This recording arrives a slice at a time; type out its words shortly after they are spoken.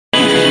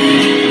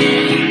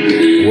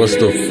What's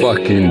the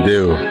fucking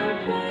deal?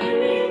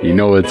 You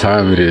know what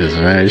time it is,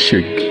 man. It's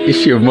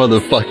your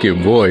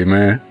motherfucking boy,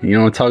 man. You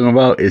know what I'm talking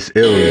about? It's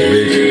ill,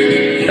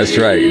 bitch. That's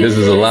right. This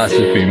is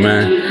Philosophy,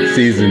 man.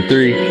 Season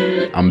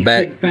 3. I'm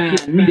back.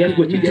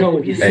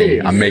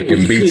 Hey, I'm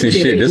making beats and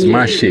shit. This is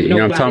my shit. You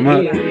know what I'm talking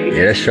about?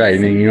 Yeah, that's right,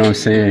 nigga. You know what I'm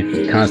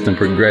saying? Constant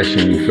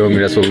progression. You feel me?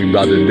 That's what we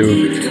about to do.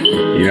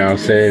 You know what I'm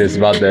saying? It's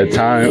about that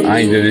time.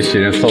 I ain't did this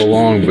shit in so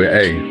long, but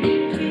hey.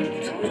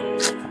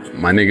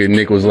 My nigga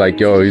Nick was like,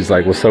 yo, he's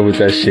like, what's up with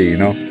that shit, you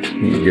know?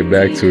 Get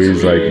back to it.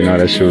 He's like, you know,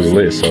 that shit was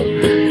lit. So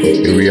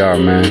here we are,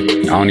 man.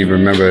 I don't even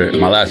remember.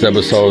 My last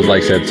episode was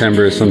like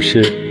September or some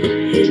shit.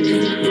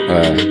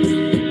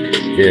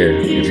 Yeah,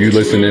 if you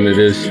listening to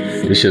this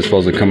shit's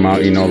supposed to come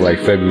out, you know, like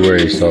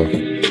February. So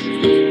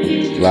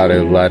a lot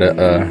of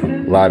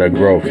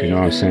growth, you know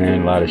what I'm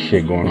saying? A lot of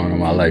shit going on in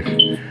my life.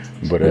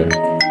 But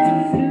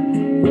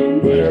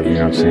whatever, you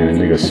know what I'm saying?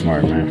 The nigga's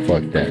smart, man.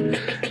 Fuck that.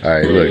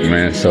 Alright, look,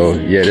 man. So,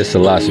 yeah, this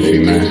Philosophy,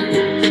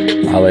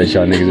 man. I'll let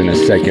y'all niggas in a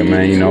second,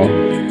 man. You know,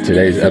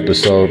 today's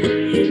episode,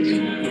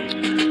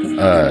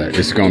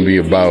 it's gonna be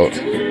about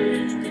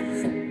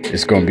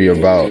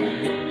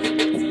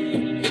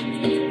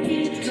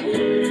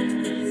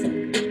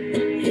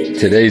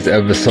today's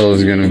episode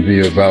is gonna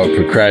be about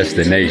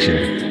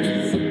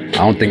procrastination. I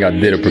don't think I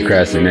did a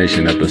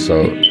procrastination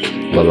episode,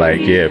 but like,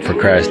 yeah,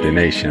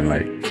 procrastination,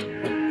 like,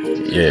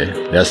 yeah,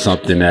 that's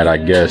something that I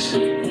guess,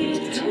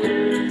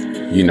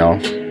 you know,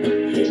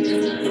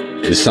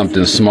 it's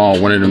something small.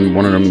 One of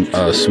them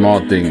small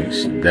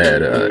things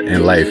that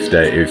in life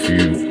that if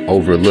you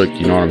overlook,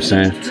 you know what I'm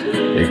saying,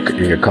 it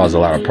could cause a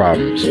lot of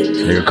problems.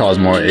 It could cause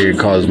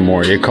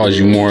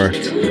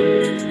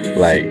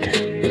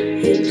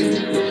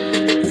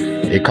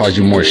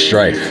you more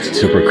strife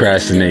to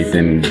procrastinate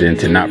than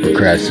to not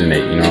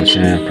procrastinate. You know what I'm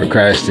saying?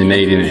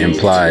 Procrastinating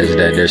implies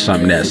that there's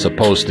something that's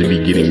supposed to be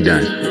getting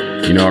done.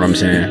 You know what I'm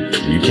saying?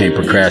 You can't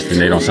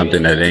procrastinate on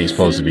something that ain't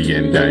supposed to be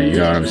getting done. You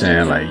know what I'm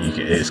saying? Like,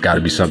 it's got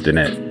to be something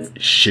that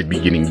should be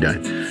getting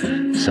done.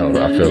 So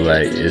I feel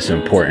like it's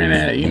important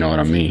that, you know what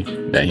I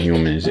mean, that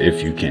humans,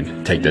 if you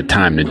can take the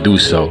time to do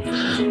so,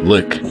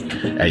 look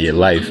at your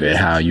life, at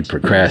how you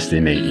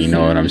procrastinate. You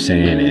know what I'm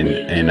saying?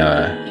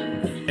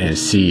 And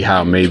see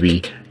how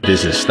maybe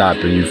this is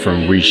stopping you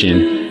from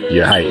reaching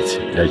your heights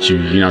that you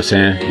know what I'm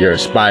saying? Your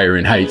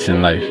aspiring heights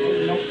in life.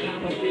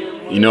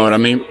 You know what I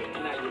mean?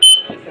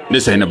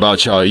 This ain't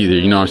about y'all either,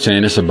 you know what I'm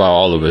saying? It's about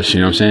all of us, you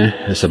know what I'm saying?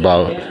 It's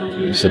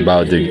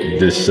about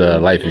this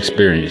life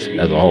experience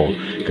as a whole,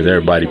 because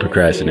everybody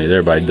procrastinates,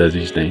 everybody does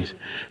these things.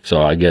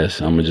 So I guess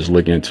I'm gonna just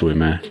look into it,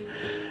 man.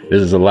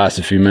 This is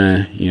Philosophy,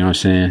 man. You know what I'm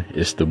saying?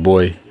 It's the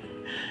boy,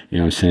 you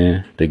know what I'm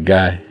saying? The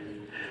guy,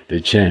 the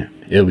champ,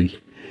 Illy.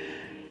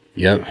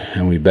 Yep,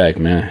 and we back,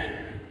 man.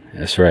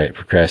 That's right,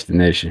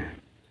 procrastination,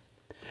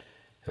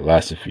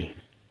 Philosophy.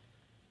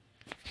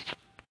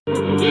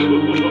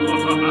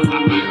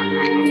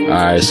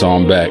 Alright, so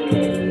I'm back.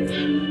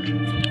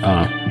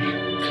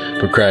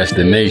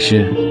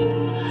 Procrastination.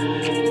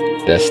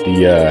 That's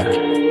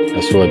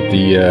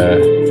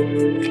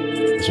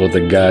what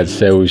the God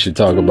said we should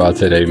talk about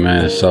today,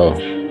 man. So,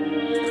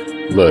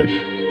 look,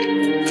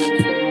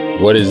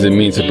 what does it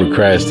mean to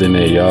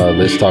procrastinate, y'all?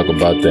 Let's talk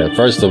about that.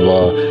 First of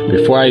all,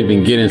 before I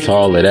even get into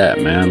all of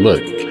that, man,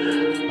 look,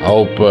 I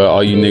hope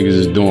all you niggas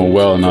is doing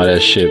well and all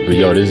that shit. But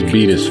yo, this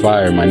beat is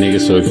fire, my nigga.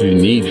 So if you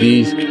need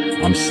these,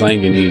 I'm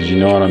slanging these. You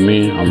know what I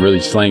mean? I'm really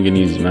slanging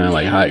these, man,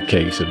 like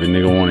hotcakes. If a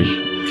nigga wanna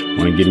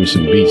get him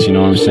some beats, you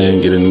know what I'm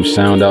saying? Get a new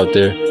sound out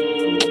there.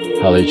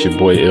 Holla at your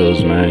boy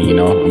Ills, man. You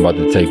know, I'm about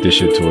to take this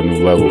shit to a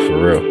new level for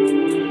real.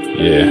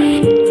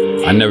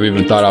 Yeah. I never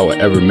even thought I would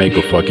ever make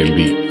a fucking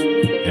beat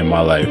in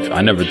my life.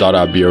 I never thought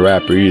I'd be a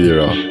rapper either,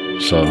 though.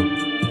 So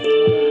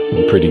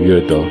I'm pretty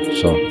good though.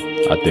 So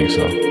I think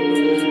so.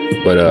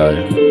 But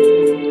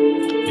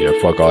yeah,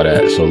 fuck all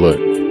that. So look,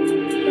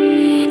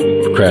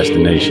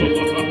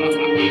 procrastination.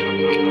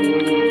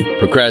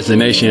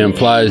 Procrastination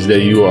implies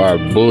that you are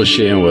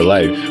bullshitting with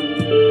life.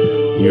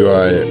 You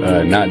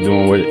are not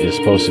doing what is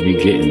supposed to be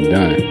getting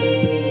done.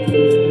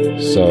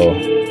 So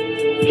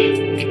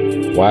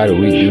why do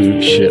we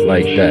do shit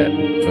like that?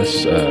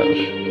 Let's a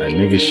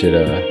nigga should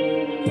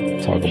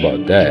talk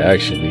about that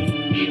actually.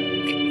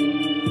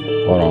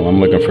 Hold on, I'm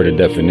looking for the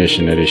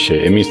definition of this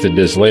shit. It means to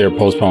delay or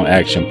postpone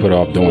action, put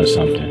off doing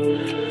something.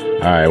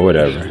 Alright,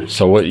 whatever.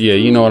 So what, yeah,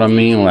 you know what I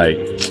mean? Like,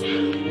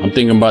 I'm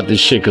thinking about this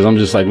shit because I'm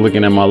just like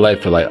looking at my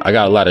life for like, I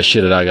got a lot of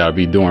shit that I gotta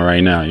be doing right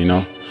now, you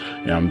know?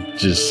 And I'm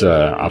just,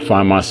 I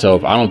find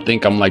myself, I don't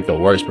think I'm like the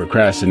worst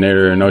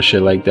procrastinator or no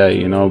shit like that,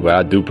 you know? But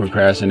I do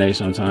procrastinate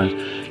sometimes.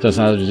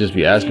 Sometimes I just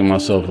be asking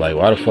myself, like,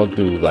 why do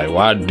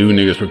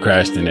niggas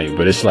procrastinate?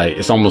 But it's like,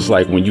 it's almost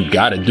like when you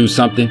gotta do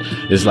something,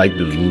 it's like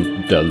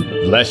the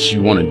less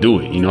you want to do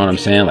it. You know what I'm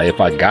saying? Like,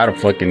 if I gotta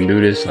fucking do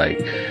this, like,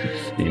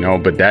 you know,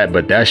 but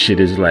that shit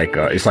is like,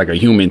 it's like a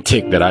human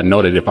tick that I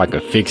know that if I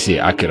could fix it,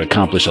 I could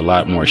accomplish a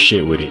lot more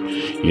shit with it.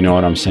 You know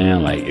what I'm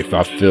saying? Like, if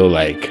I feel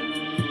like,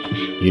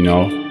 you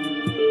know,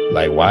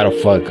 like, why the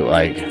fuck,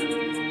 like,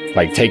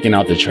 like taking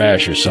out the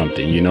trash or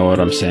something, you know what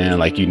I'm saying?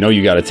 Like, you know,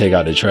 you got to take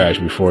out the trash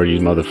before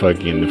for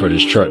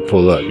this truck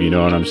pull up, you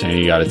know what I'm saying?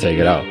 You got to take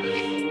it out.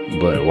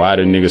 But why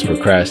do niggas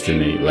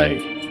procrastinate? Like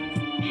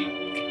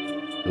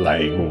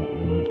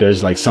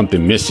there's like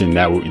something missing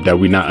that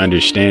we not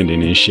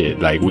understanding and shit.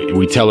 Like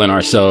we telling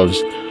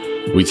ourselves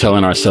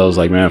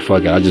like, man,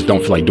 fuck it, I just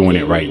don't feel like doing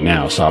it right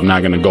now, so I'm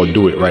not gonna go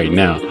do it right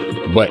now.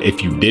 But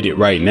if you did it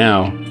right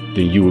now,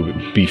 then you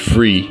would be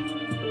free.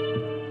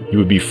 You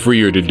would be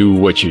freer to do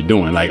what you're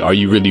doing. Like, are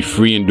you really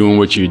free in doing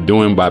what you're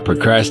doing by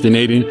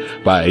procrastinating?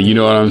 By, you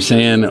know what I'm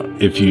saying?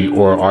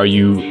 Are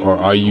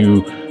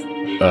you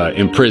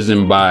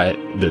imprisoned by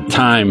the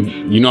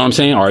time? You know what I'm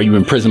saying? Or are you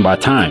imprisoned by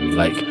time?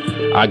 Like,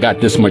 I got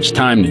this much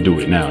time to do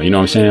it now. You know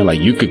what I'm saying? Like,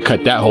 you could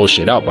cut that whole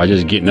shit out by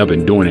just getting up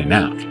and doing it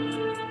now.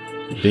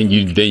 Then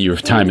your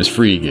time is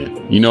free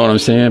again. You know what I'm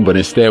saying? But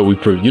instead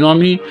you know what I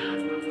mean?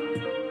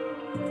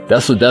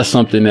 That's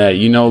something that,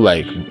 you know,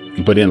 like,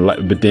 but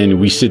then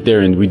we sit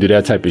there and we do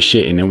that type of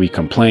shit, and then we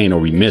complain or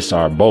we miss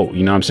our boat.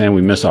 You know what I'm saying?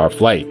 We miss our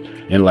flight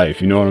in life.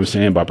 You know what I'm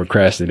saying? By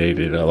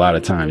procrastinating a lot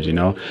of times, you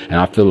know? And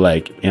I feel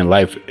like in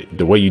life,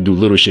 the way you do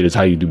little shit is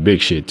how you do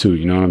big shit too.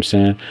 You know what I'm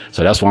saying?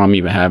 So that's why I'm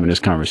even having this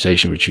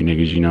conversation with you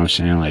niggas. You know what I'm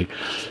saying? Like,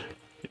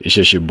 it's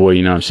just your boy,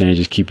 you know what I'm saying?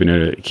 Just keeping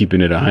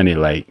it 100.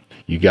 Like,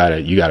 you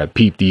gotta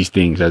peep these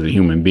things as a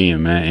human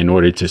being, man, in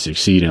order to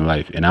succeed in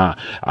life. And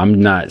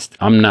I'm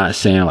not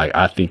saying like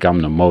I think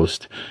I'm the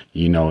most,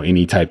 you know,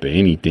 any type of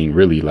anything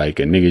really.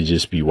 Like, a nigga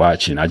just be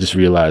watching. I just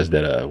realized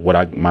that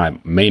my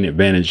main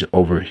advantage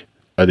over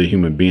other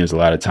human beings a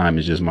lot of time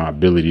is just my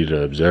ability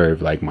to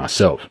observe, like,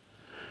 myself.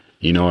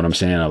 You know what I'm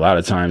saying? A lot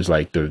of times,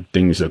 like, the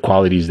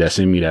qualities that's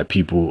in me that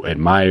people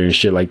admire and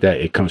shit like that,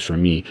 it comes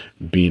from me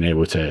being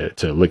able to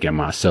look at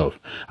myself.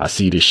 I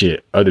see the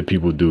shit other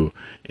people do,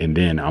 and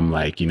then I'm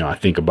like, you know, I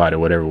think about it,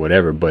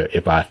 whatever. But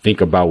if I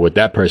think about what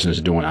that person's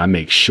doing, I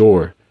make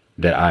sure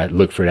that I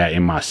look for that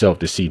in myself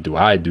to see, do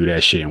I do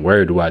that shit, and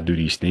where do I do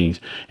these things?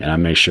 And I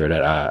make sure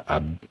that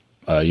I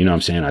you know what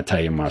I'm saying, I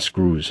tighten my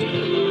screws,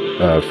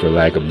 for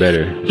lack of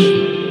better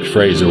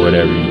phrase or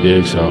whatever, you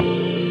dig? So,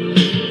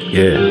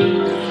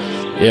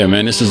 yeah,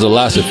 man, this is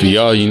philosophy,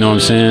 y'all. You know what I'm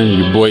saying?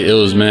 Your boy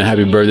Ills, man.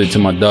 Happy birthday to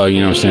my dog.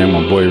 You know what I'm saying?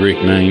 My boy Rick,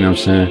 man. You know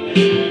what I'm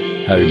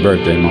saying? Happy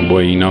birthday, my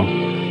boy, you know?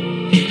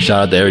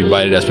 Shout out to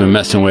everybody that's been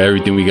messing with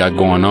everything we got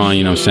going on,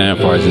 you know what I'm saying?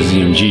 As far as the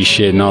ZMG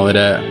shit and all of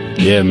that.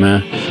 Yeah,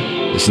 man.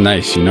 It's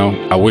nice, you know?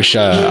 I wish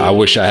I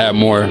had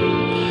more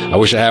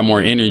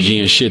energy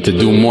and shit to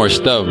do more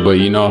stuff, but,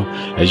 you know,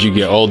 as you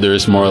get older,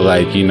 it's more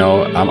like, you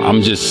know,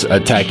 I'm just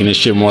attacking this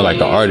shit more like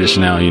an artist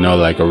now, you know,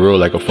 like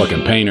a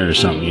fucking painter or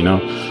something, you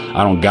know.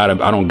 I don't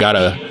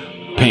gotta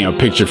paint a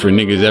picture for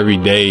niggas every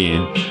day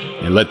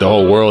and let the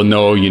whole world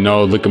know, you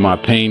know, look at my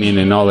painting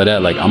and all of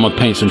that. Like, I'm gonna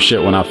paint some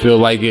shit when I feel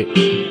like it,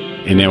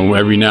 and then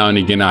every now and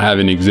again I'll have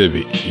an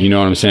exhibit, you know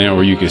what I'm saying,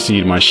 where you can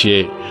see my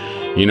shit,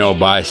 you know,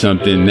 buy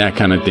something, that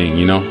kind of thing,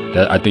 you know.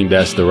 I think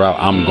that's the route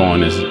I'm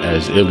going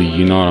as Illy,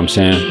 you know what I'm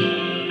saying,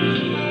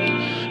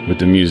 with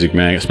the music,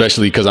 man,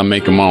 especially because I'm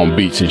making my own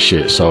beats and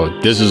shit. So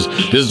this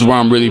is where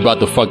I'm really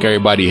about to fuck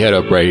everybody head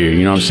up right here,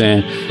 you know what I'm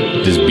saying,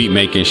 this beat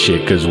making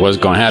shit. Because what's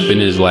gonna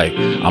happen is, like,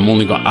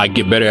 I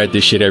get better at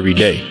this shit every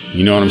day,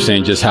 you know what I'm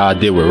saying, just how I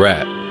did with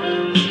rap.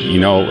 You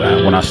know,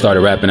 when I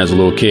started rapping as a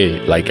little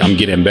kid, like, I'm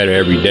getting better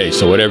every day.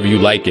 So whatever you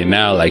like it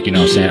now, like, you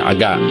know what I'm saying, I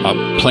got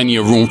plenty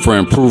of room for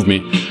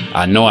improvement.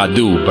 I know I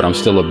do, but I'm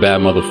still a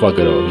bad motherfucker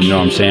though. You know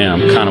what I'm saying?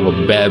 I'm kind of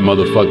a bad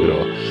motherfucker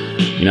though.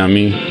 You know what I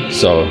mean?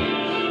 So,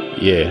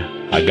 yeah,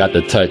 I got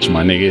the touch,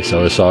 my nigga.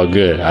 So it's all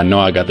good. I know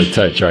I got the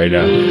touch right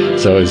now.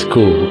 So it's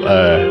cool.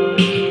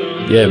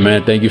 Yeah,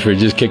 man, thank you for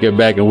just kicking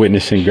back and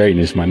witnessing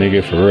greatness, my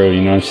nigga, for real.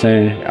 You know what I'm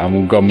saying?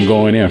 I'm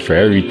going in for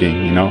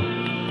everything, you know?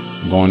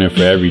 I'm going in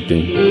for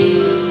everything.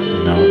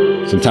 You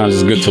know, sometimes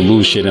it's good to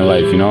lose shit in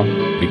life, you know,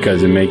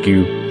 because it make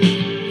you,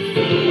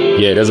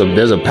 yeah, there's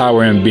a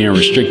power in being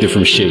restricted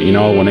from shit, you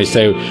know. When they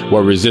say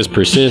what resists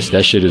persists,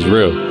 that shit is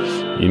real.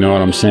 You know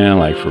what I'm saying?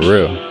 Like, for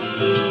real.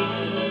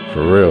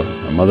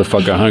 A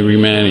motherfucker hungry,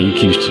 man, and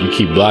you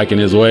keep blocking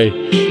his way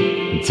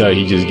until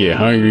he just get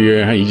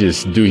hungrier. He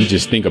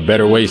just think of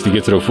better ways to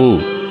get to the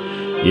food.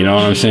 You know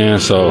what I'm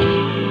saying? So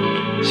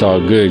it's all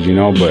good, you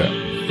know. But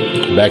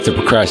back to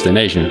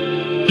procrastination.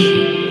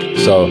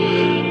 So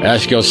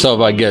ask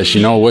yourself, I guess,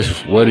 you know,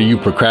 what are you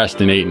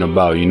procrastinating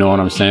about? You know what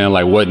I'm saying?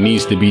 Like, what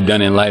needs to be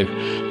done in life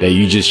that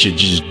you just should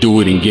just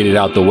do it and get it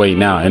out the way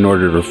now in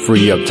order to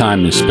free up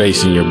time and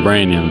space in your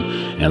brain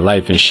and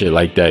life and shit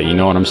like that. You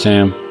know what I'm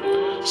saying?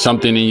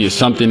 Something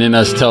in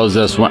us tells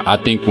us, I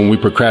think, when we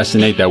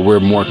procrastinate, that we're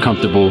more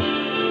comfortable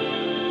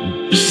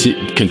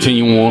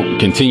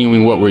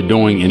continuing what we're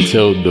doing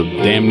until the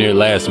damn near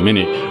last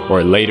minute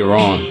or later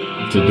on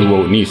to do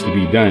what needs to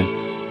be done.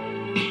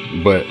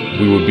 But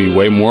we would be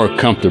way more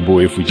comfortable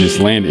if we just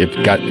landed,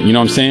 you know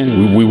what I'm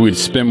saying? We would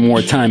spend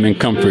more time in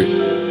comfort.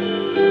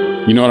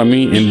 You know what I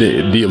mean? And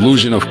the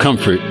illusion of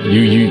comfort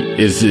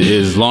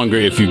is longer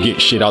if you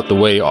get shit out the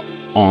way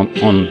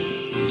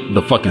on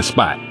the fucking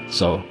spot.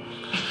 So,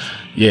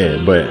 yeah,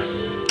 but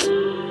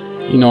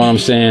you know what I'm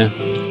saying?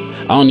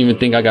 don't even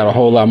think I got a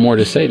whole lot more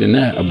to say than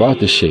that about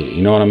this shit.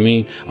 You know what I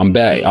mean? I'm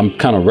back. I'm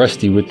kind of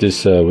rusty with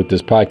this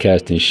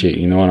podcasting shit.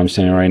 You know what I'm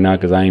saying right now?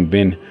 Because I ain't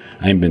been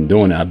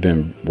doing it. I've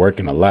been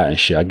working a lot and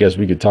shit. I guess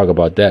we could talk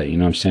about that. You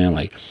know what I'm saying?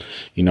 Like,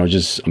 you know,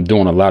 just I'm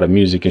doing a lot of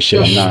music and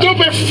shit.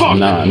 I'm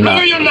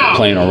not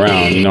playing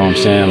around. You know what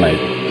I'm saying? Like,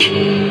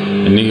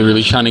 a nigga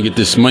really trying to get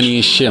this money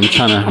and shit.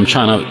 I'm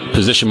trying to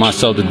position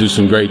myself to do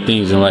some great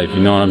things in life.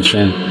 You know what I'm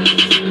saying?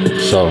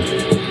 So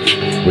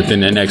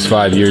within the next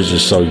 5 years or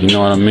so, you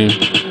know what I mean?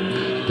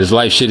 This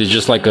life shit is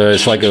just like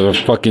a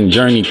fucking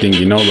journey thing,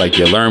 you know? Like,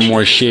 you learn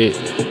more shit,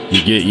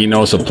 you get, you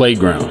know, it's a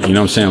playground. You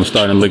know what I'm saying? I'm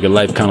starting to look at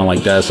life kind of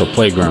like that. It's a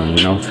playground,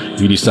 you know?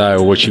 You decide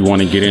what you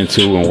want to get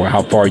into and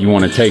how far you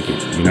want to take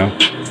it, you know?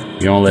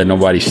 You don't let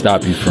nobody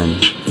stop you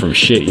from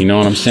shit, you know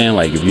what I'm saying?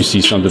 Like, if you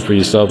see something for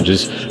yourself,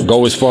 just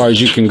go as far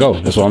as you can go.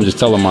 That's what I'm just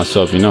telling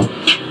myself, you know?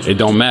 It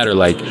don't matter,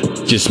 like,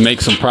 just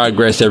make some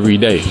progress every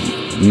day.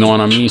 You know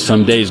what I mean?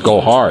 Some days go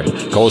hard.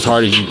 Go as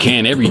hard as you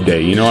can every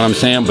day. You know what I'm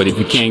saying? But if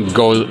you can't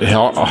go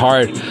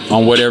hard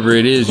on whatever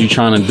it is you're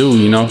trying to do,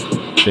 you know,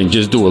 then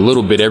just do a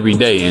little bit every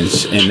day. And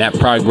that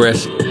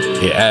progress,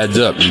 it adds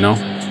up, you know?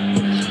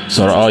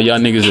 So to all y'all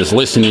niggas that's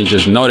listening,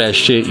 just know that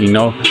shit, you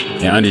know,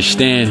 and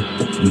understand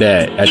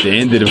that at the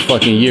end of the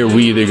fucking year,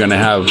 we either gonna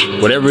have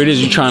whatever it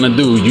is you're trying to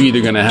do, you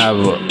either gonna have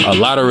a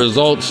lot of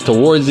results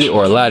towards it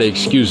or a lot of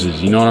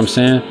excuses. You know what I'm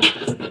saying?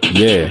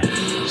 Yeah.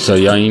 So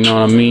y'all, you know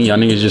what I mean? Y'all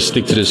niggas just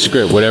stick to the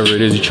script. Whatever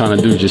it is you're trying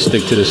to do, just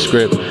stick to the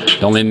script.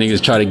 Don't let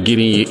niggas try to get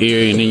in your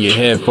ear and in your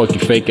head. Fuck your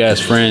fake ass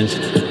friends.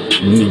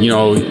 You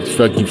know,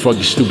 fuck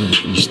you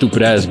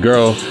stupid ass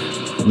girl.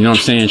 You know what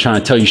I'm saying?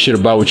 Trying to tell you shit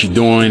about what you're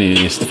doing, and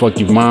it's fuck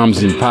your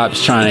moms and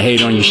pops trying to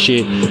hate on your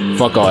shit.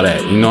 Fuck all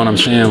that. You know what I'm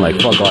saying?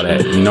 Like, fuck all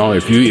that. You know,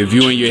 if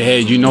you in your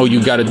head, you know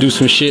you gotta do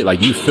some shit.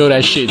 Like, you feel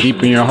that shit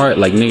deep in your heart.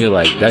 Like, nigga,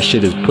 like, that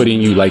shit is putting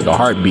you like a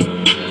heartbeat.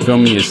 Feel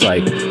me? It's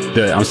like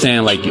I'm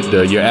saying, like,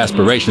 your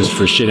aspirations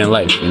for shit in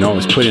life. You know,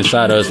 it's put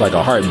inside of us like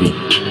a heartbeat.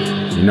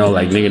 You know,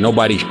 like, nigga,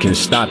 nobody can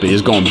stop it.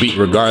 It's gonna beat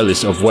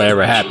regardless of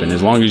whatever happened.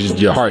 As long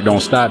as your heart don't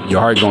stop, your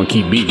heart gonna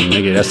keep beating,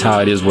 nigga. That's how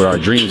it is with our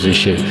dreams and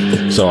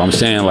shit. So I'm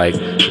saying, like,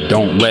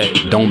 don't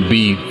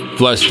be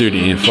flustered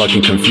and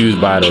fucking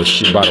confused by those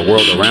shit, by the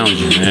world around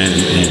you, man.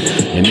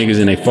 And niggas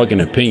and their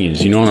fucking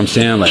opinions. You know what I'm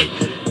saying? Like,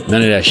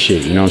 none of that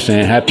shit. You know what I'm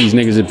saying? Half these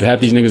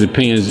niggas'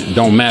 opinions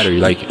don't matter.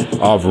 Like,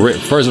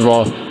 first of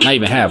all, not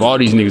even half. All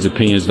these niggas'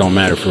 opinions don't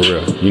matter for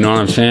real. You know what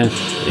I'm saying?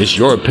 It's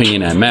your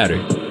opinion that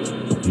matter.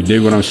 You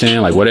dig what I'm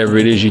saying? Like, whatever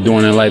it is you're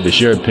doing in life,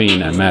 it's your opinion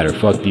that matter.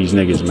 Fuck these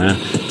niggas, man.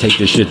 Take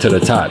this shit to the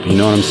top. You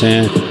know what I'm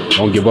saying?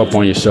 Don't give up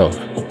on yourself.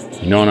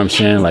 You know what I'm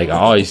saying? Like, I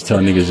always tell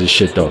niggas this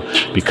shit though,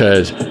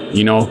 because,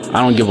 you know,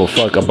 I don't give a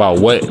fuck about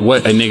what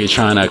a nigga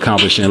trying to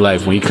accomplish in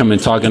life. When you come and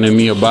talking to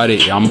me about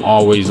it, I'm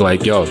always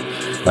like, yo,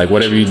 like,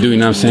 whatever you do, you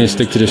know what I'm saying?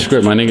 Stick to the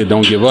script, my nigga.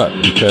 Don't give up,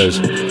 because,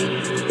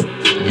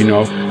 you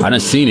know, I done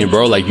seen it,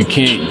 bro. Like, you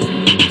can't,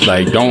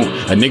 like,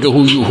 a nigga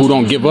who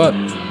don't give up,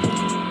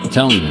 I'm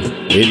telling you,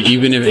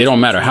 even if it don't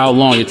matter how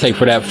long it take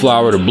for that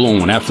flower to bloom,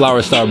 when that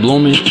flower start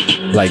blooming,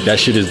 like, that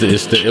shit is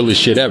it's the illest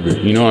shit ever.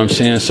 You know what I'm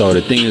saying? So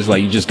the thing is,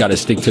 like, you just gotta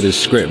stick to the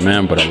script,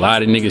 man. But a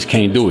lot of niggas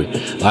can't do it.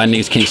 A lot of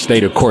niggas can't stay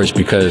the course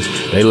because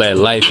they let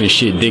life and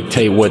shit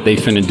dictate what they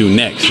finna do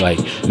next. Like,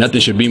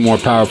 nothing should be more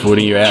powerful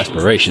than your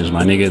aspirations,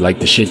 my nigga. Like,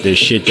 the shit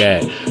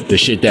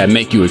that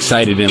make you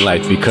excited in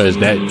life, because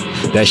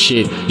that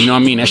shit, you know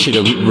what I mean? That shit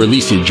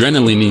release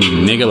adrenaline in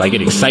you, nigga. Like,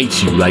 it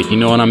excites you. Like, you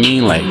know what I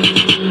mean? Like,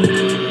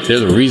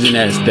 there's a reason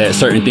that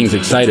certain things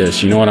excite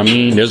us, you know what I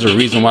mean? There's a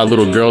reason why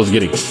little girls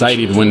get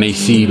excited when they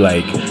see,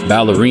 like,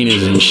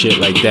 ballerinas and shit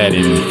like that,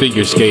 and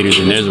figure skaters,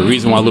 and there's a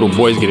reason why little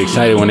boys get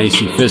excited when they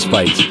see fist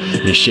fights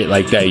and shit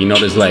like that. You know,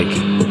 there's, like,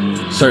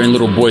 certain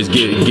little boys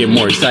get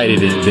more excited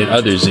than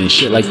others and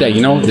shit like that,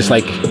 you know? It's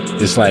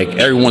like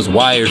everyone's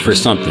wired for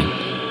something,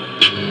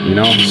 you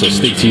know? So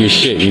stick to your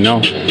shit, you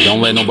know?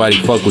 Don't let nobody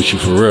fuck with you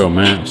for real,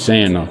 man. I'm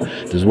saying, though,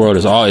 this world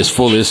is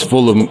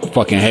full of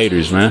fucking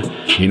haters, man.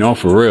 You know,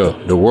 for real.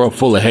 The world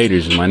full of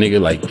haters, my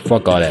nigga. Like,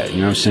 fuck all that, you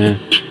know what I'm saying?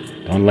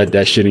 Don't let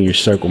that shit in your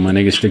circle, my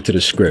nigga. Stick to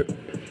the script,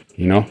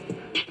 you know?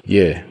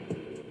 Yeah,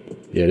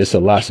 this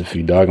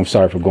philosophy, dog. I'm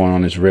sorry for going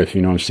on this riff,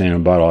 you know what I'm saying,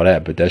 about all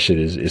that, but that shit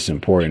it's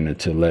important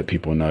to let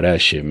people know that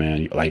shit,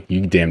 man. Like,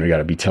 you damn near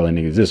gotta be telling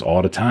niggas this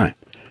all the time.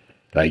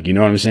 Like, you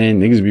know what I'm saying?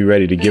 Niggas be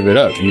ready to give it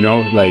up, you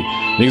know? Like,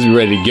 niggas be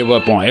ready to give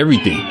up on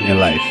everything in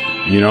life,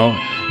 you know?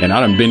 And I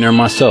done been there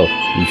myself,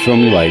 you feel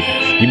me? Like,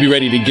 you be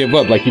ready to give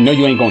up. Like, you know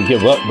you ain't gonna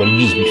give up, but you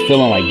just be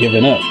feeling like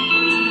giving up.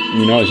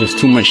 You know, it's just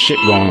too much shit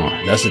going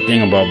on. That's the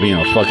thing about being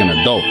a fucking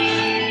adult.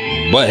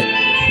 But,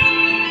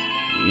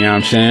 you know what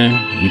I'm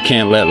saying? You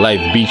can't let life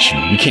beat you.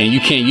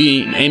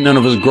 Ain't none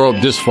of us grow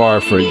up this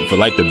far for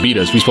life to beat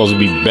us. We supposed to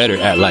be better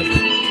at life.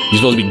 You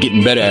supposed to be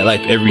getting better at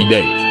life every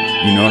day.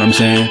 You know what I'm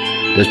saying?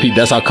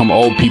 That's how come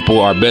old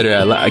people are better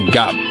at life.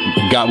 Got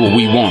what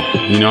we want.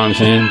 You know what I'm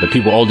saying? The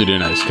people older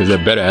than us, because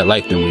they're better at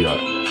life than we are.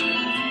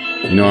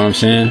 You know what I'm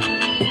saying?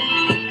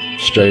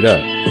 Straight up.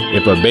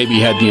 If a baby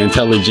had the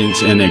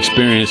intelligence and the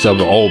experience of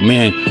an old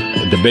man,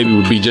 the baby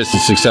would be just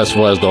as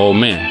successful as the old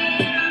man.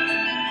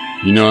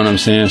 You know what I'm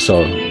saying?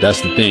 So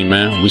that's the thing,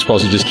 man. We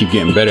supposed to just keep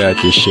getting better at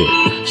this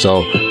shit.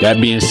 So that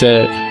being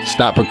said,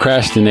 stop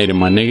procrastinating,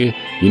 my nigga.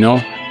 You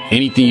know,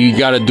 anything you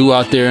gotta do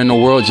out there in the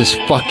world, just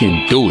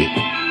fucking do it.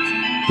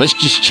 Let's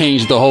just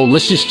change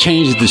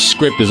the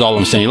script is all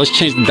I'm saying. Let's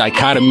change the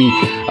dichotomy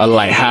of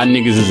like how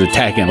niggas is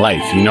attacking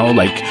life, you know,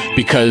 like,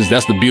 because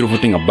that's the beautiful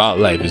thing about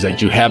life is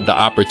that you have the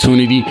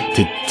opportunity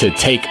to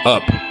take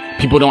up.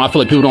 I feel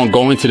like people don't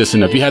go into this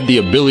enough. You have the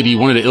ability,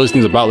 one of the illest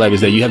things about life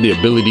is that you have the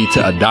ability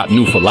to adopt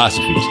new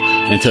philosophies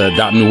and to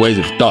adopt new ways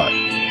of thought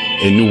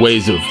and new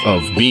ways of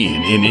being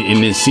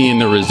and then seeing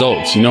the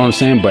results, you know what I'm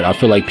saying? But I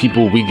feel like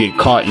we get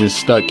caught and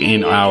stuck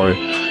in our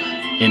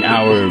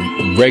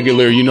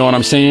regular, you know what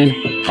I'm saying,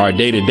 our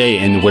day to day,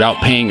 and without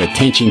paying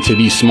attention to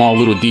these small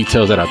little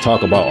details that I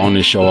talk about on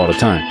this show all the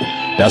time.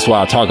 That's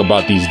why I talk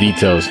about these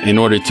details in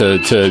order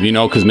to you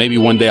know, because maybe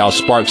one day I'll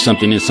spark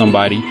something in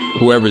somebody,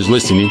 whoever's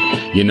listening,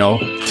 you know,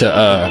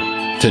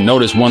 to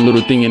notice one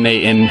little thing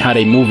in how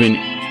they moving,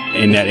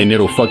 and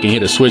it'll fucking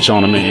hit a switch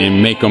on them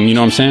and make them, you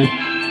know what I'm saying,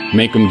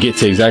 make them get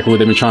to exactly what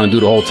they've been trying to do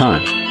the whole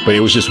time. But it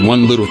was just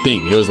one little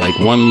thing. It was like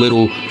one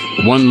little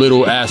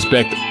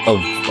aspect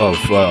of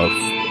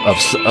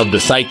the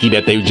psyche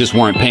that they just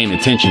weren't paying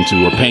attention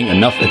to, or paying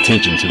enough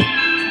attention to,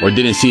 or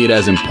didn't see it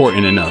as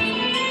important enough.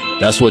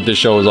 That's what this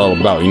show is all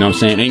about. You know what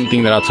I'm saying?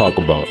 Anything that I talk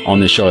about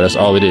on this show, that's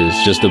all it is.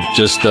 Just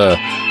the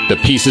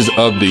pieces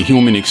of the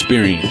human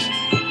experience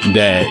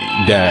that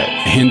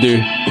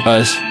hinder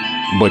us,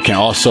 but can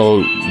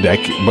also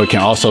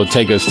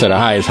take us to the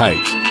highest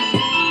heights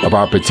of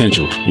our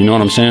potential. You know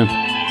what I'm saying?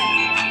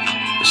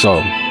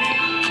 So,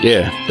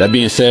 yeah, that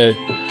being said,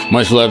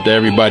 much love to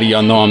everybody.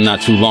 Y'all know I'm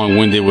not too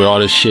long-winded with all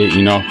this shit,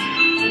 you know.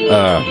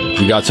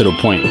 We got to the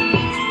point.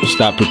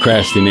 Stop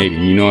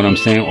procrastinating, you know what I'm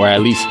saying? Or at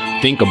least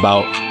think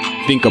about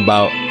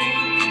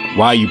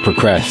why you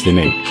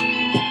procrastinate.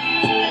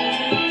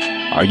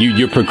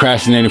 You're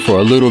procrastinating for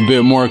a little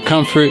bit more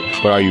comfort,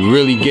 but are you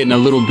really getting a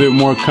little bit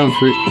more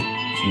comfort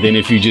than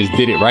if you just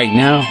did it right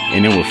now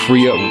and it would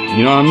free up,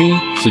 you know what I mean?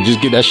 So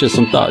just give that shit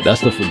some thought.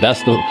 That's the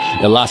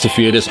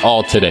philosophy of this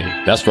all today.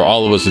 That's for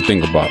all of us to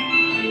think about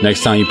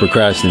next time you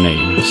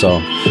procrastinate. So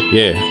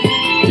yeah,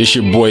 this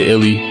your boy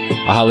Illy.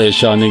 I'll holler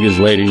at y'all niggas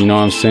later, you know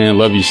what I'm saying?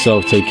 Love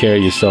yourself, take care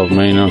of yourself,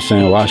 man, you know what I'm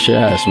saying? Wash your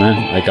ass,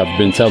 man, like I've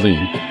been telling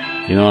you.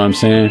 You know what I'm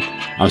saying?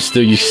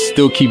 You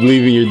still keep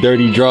leaving your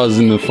dirty drawers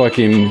inside the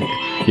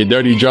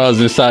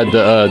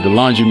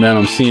laundromat.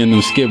 I'm seeing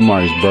them skid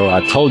marks, bro. I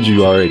told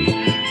you already.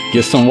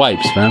 Get some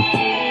wipes, man.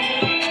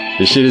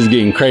 This shit is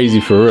getting crazy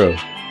for real.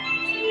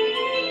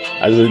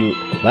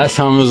 Last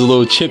time there was a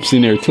little chips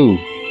in there too.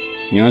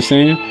 You know what I'm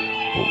saying?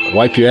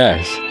 Wipe your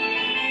ass.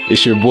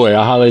 It's your boy.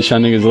 I'll holler at y'all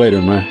niggas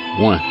later, man.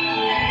 One.